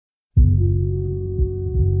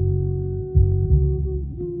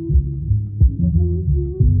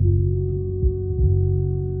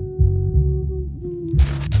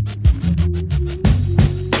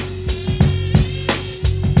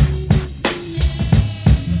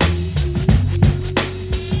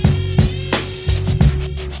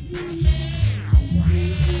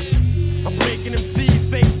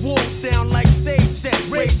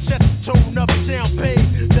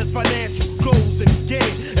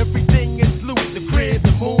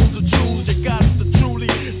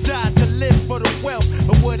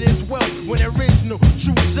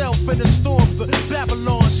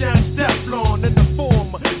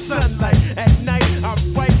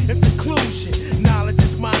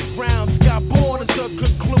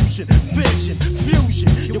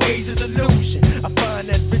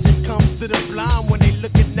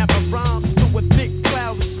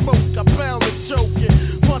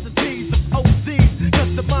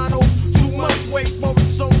weight, more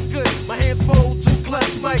it's so good. My hands fold to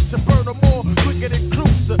clutch mics and burn them more quicker than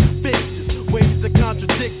crucifixes. Ways to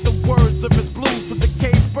contradict the words of his blues to the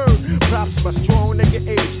cage bird. Props my strong nigga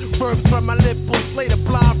age. Verbs from my lip will slay the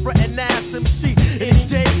blind for an ass MC. Any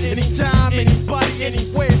day, anytime, anybody,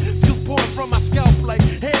 anywhere. Skills pouring from my scalp like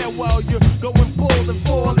hair while you're going bald and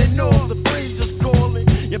falling off. The breeze is calling.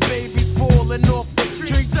 Your baby's falling off the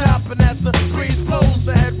treetop, and as the breeze blows,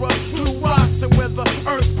 the head rush through rocks. And where the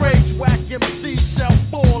earth breaks, whack MC shall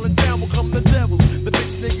fall, and down will come the devil, the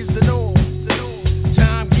bitch niggas and all.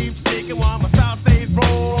 Time keeps ticking while my style stays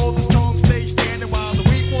roll. The strong stay standing while the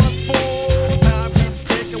weak ones fall. Time keeps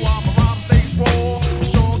ticking while my rhyme stays roll. The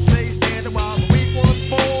strong stay standing while the weak ones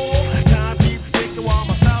fall. Time keeps ticking while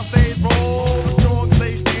my style stays roll. The strong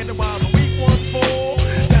stay standing while the weak ones fall.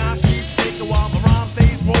 Time keeps ticking while my rhyme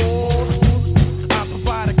stays roll. I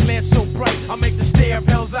provide a glance so bright, I make the stare of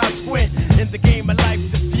hell's eye squint. In the game of life,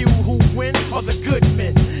 the few who win are the good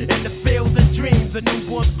men. In the field of dreams, the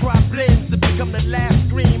newborns cry blends to become the last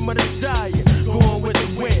scream of the dying. Going with the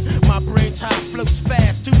wind, my brain's high floats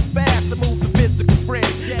fast, too fast to move the physical frame.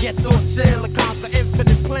 Yet thoughts sail and conquer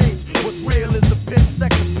infinite planes. What's real is a pin,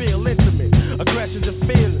 sex appeal, intimate aggressions and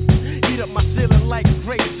feelings. Heat up my ceiling like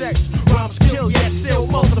great sex. Rhymes kill, yet still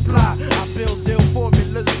multiply. I build ill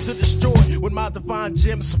formulas to destroy with my divine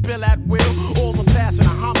gems spill at will. All the past and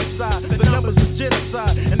a homicide, the numbers of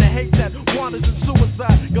genocide, and the hate that wanders in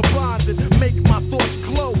suicide. Combined and make my thoughts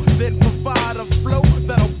glow, then provide a flow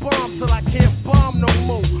that'll bomb till I can't bomb no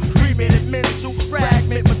more. Cremated mental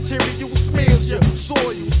fragment material smears your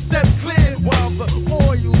soil. Step clear while the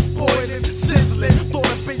oil's boiling, sizzling. Thought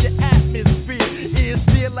up in your atmosphere. Ears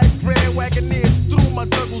steer like grand wagoners through my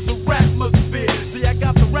juggles of atmosphere. See, I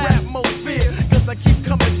got the rap most fear, cause I keep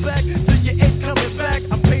coming back till you ain't coming back.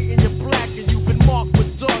 I'm painting you black and you've been marked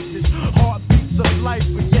with darkness. Heartbeats of life,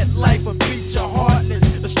 but yet life will beat your heartless.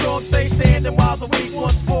 The strong stay standing while the weak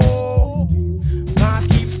ones fall. Time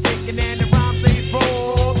keeps ticking and the rhyme stays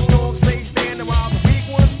roll. The strong stay standing while the weak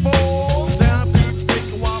ones fall. Time keeps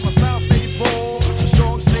ticking while my style stays roll. The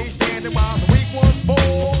strong stay standing while the weak ones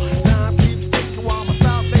fall. Time keeps ticking while my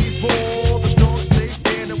style stays roll. The strong stay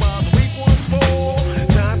standing while the weak ones fall.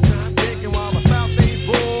 Time keeps ticking while my style stays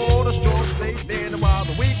roll. The strong stay standing while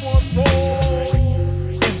the weak ones fall.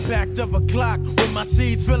 Impact of a clock when my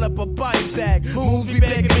seeds fill up a body bag. Moves be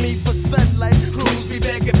begging me for sunlight. Crews be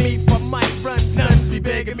begging me for mic runs. Nuns be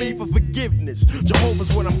begging me for forgiveness.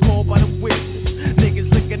 Jehovah's when I'm called by the witness. Niggas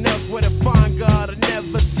looking elsewhere to find God. I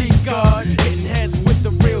never see God.